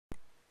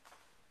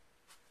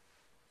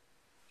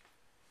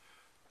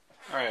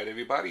All right,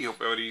 everybody.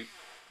 Hope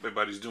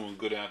everybody's doing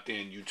good out there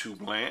in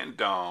YouTube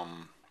land.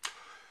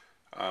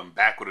 I'm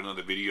back with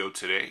another video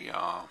today.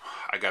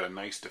 I got a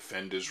nice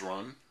Defenders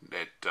run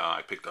that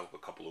I picked up a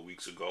couple of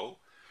weeks ago,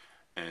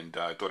 and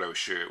I thought I would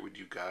share it with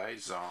you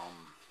guys.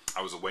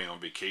 I was away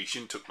on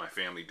vacation, took my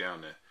family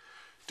down to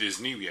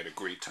Disney. We had a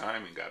great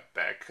time and got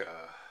back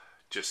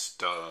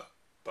just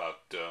about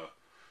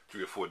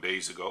 3 or 4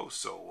 days ago.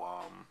 So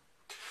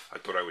I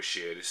thought I would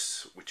share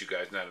this with you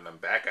guys. Now that I'm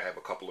back, I have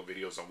a couple of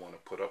videos I want to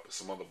put up,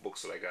 some other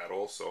books that I got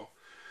also.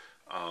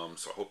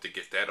 So I hope to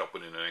get that up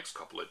within the next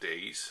couple of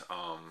days.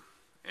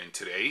 And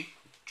today,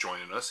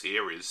 joining us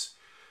here is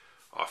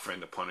our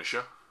friend the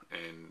Punisher.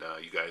 And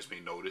you guys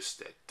may notice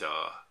that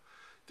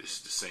this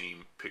is the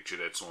same picture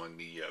that's on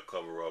the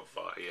cover of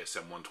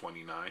ASM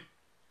 129.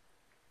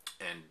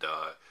 And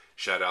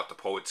shout out to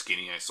Poet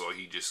Skinny. I saw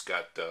he just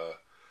got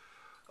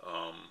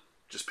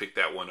just picked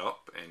that one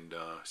up, and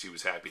she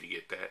was happy to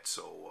get that.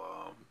 So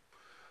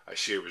I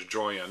share his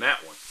joy on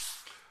that one.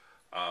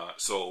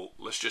 So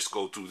let's just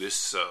go through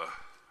this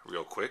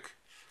real quick.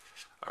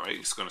 All right,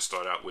 it's going to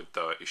start out with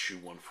issue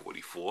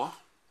 144. All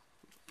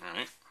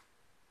right.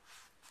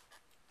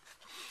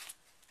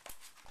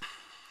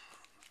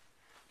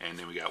 And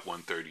then we got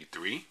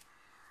 133.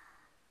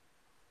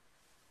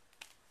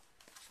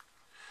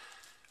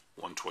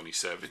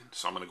 127.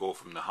 So I'm going to go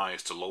from the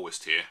highest to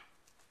lowest here.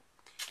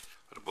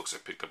 The books I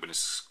picked up, and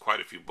there's quite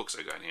a few books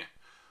I got here.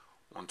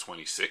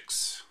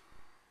 126.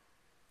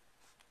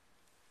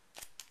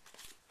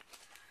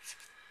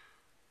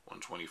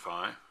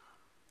 125.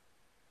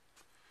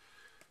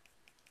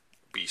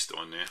 Beast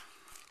on there.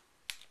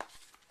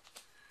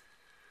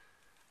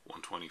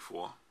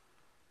 124.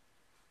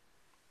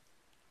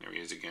 There he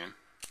is again.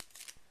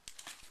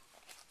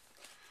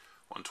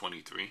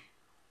 123.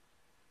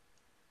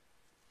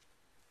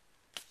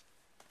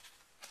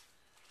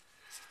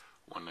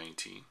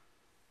 119.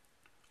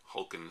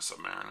 Hulk and the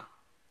Submariner.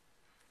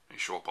 They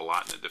show up a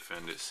lot in the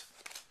Defenders.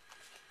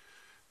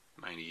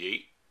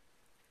 98.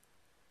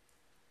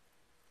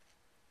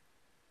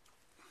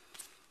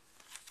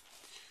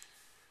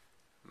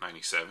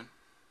 97.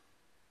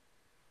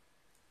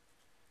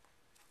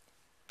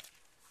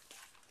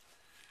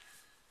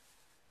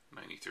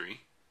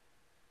 93.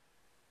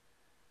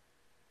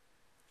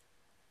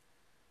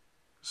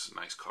 This is a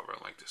nice cover.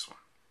 I like this one.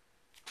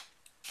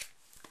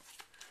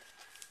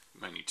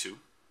 92.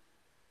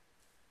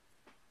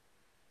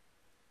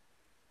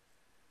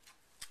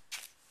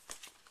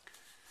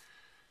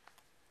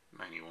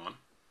 91.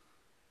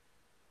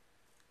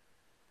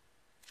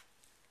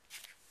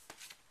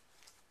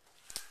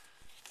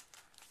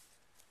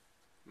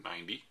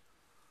 90.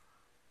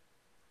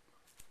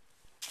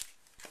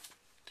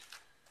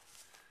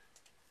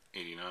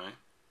 89.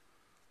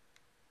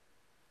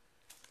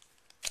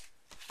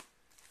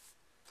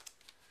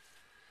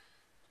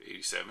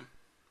 87.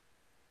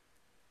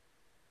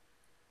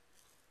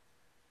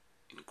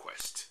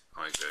 Inquest.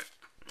 I like that.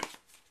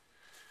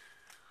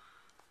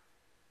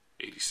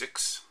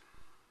 86.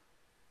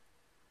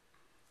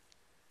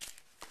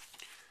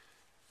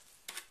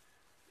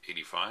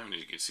 85, and as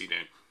you can see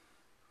that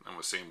I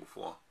was saying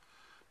before,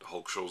 the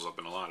Hulk shows up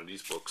in a lot of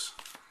these books.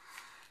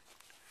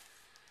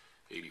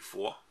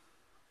 84.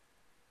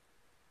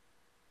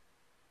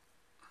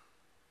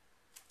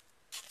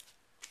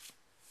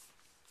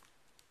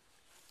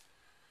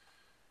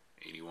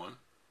 81.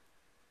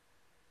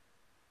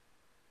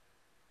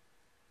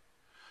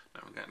 I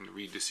haven't gotten to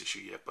read this issue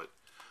yet, but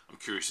I'm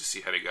curious to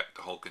see how they got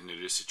the Hulk into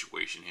this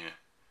situation here.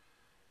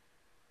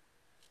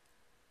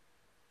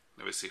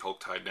 Never see Hulk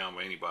tied down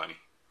by anybody,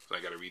 so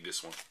I gotta read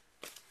this one.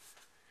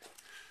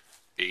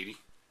 80.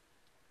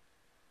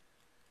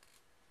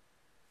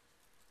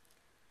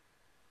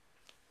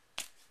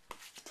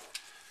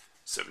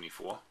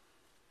 74.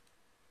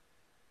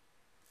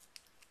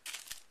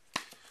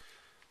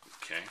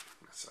 Okay,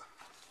 let's let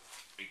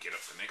me get up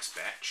the next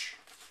batch.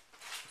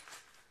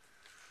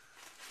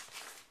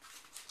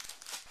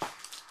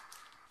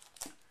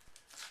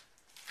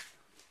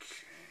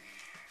 Okay.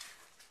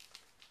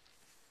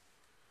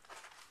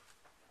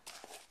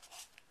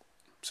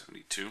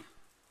 72.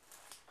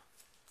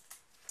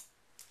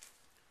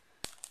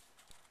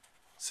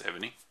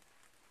 70.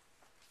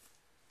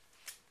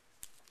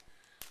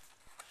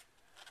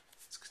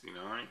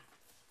 69.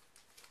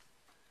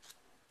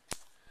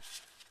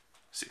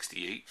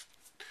 68.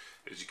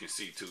 As you can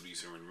see too,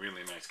 these are in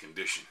really nice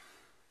condition.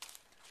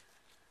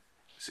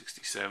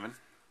 67.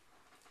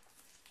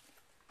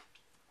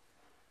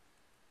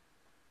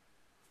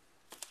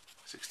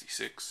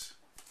 66.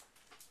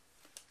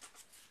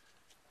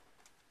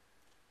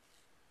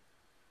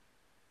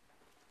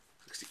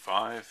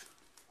 65.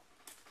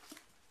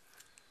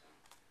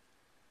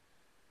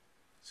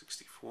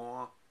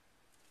 64.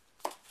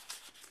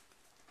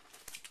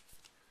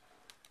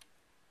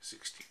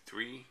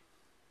 63.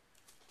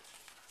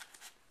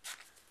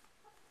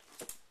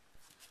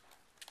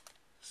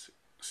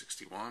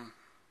 61.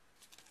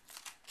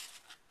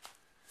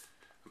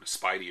 And a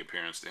Spidey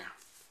appearance there.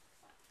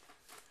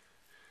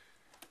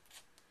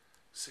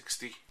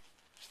 60.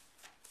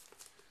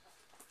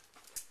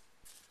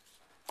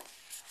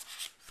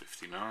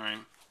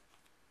 59,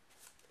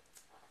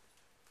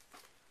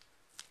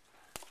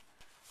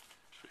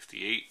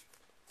 58,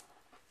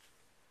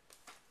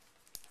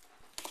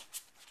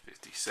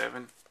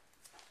 57.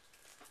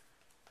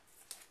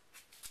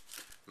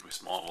 A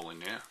small hole in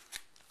there.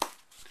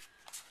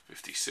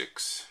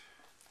 56,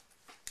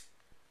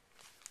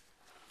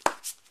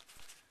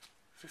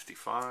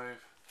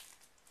 55,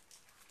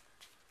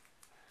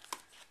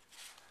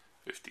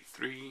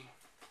 53,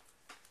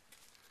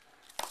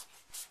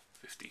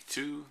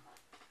 52,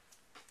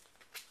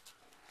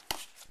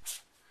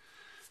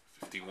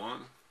 51,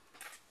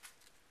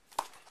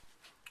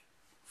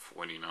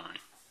 49.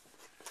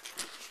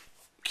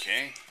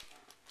 Okay.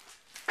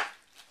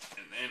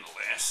 And then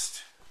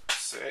last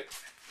set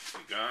we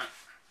got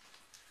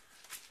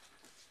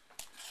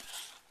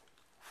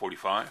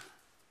 45,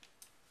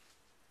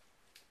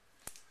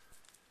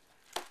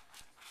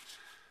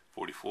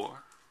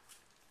 44,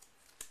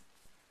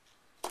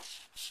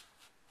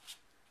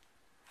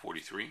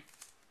 43,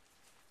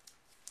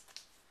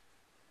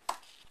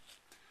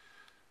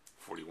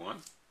 41,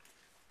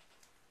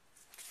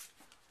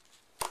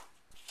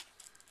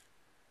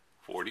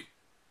 40,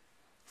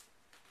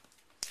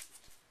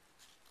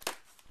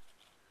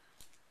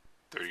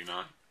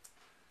 39.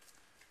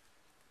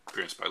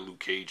 Appearance by Luke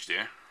Cage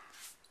there.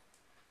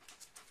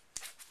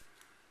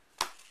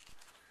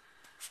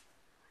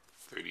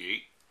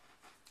 38,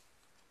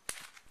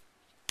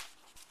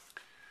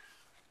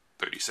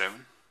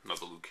 37,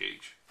 another Luke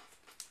Cage.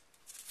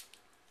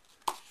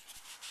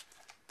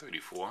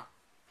 34,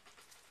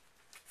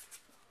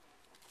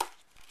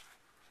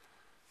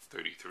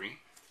 33,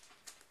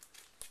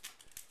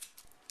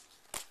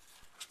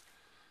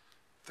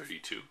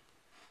 32,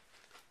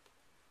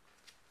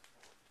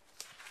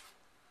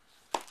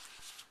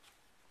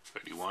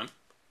 31,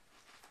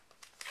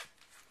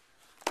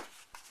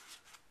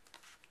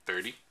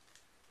 30,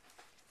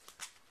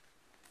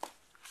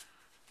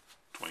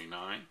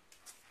 29,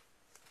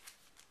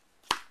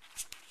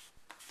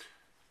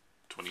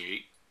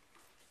 28,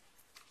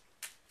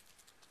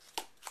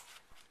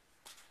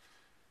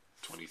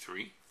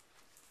 23,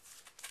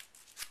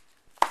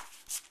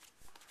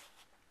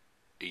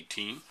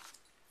 18,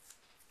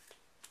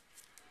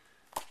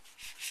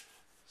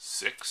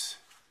 6,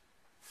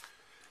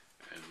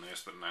 and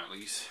last but not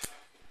least,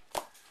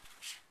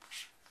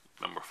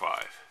 number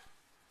 5.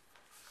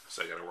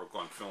 So I got to work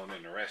on filling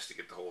in the rest to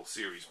get the whole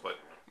series, but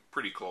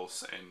pretty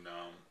close. And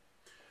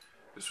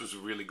this was a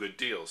really good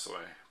deal, so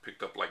I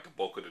picked up like the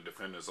bulk of the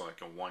Defenders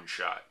like in one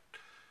shot.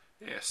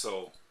 Yeah,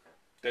 so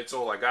that's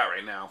all I got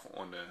right now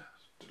on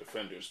the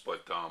Defenders.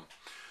 But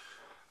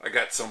I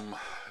got some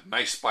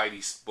nice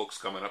Spidey books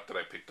coming up that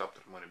I picked up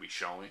that I'm going to be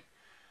showing,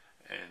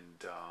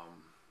 and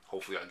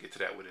hopefully I'll get to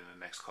that within the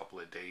next couple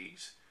of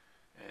days,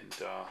 and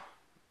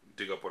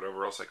dig up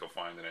whatever else I can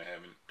find that I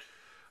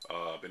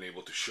haven't been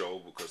able to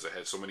show, because I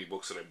had so many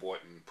books that I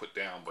bought and put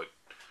down, but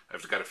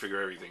I've got to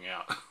figure everything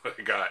out what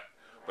I got.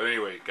 But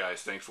anyway,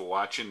 guys, thanks for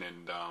watching,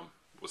 and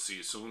we'll see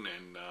you soon,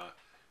 and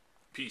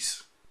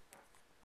peace.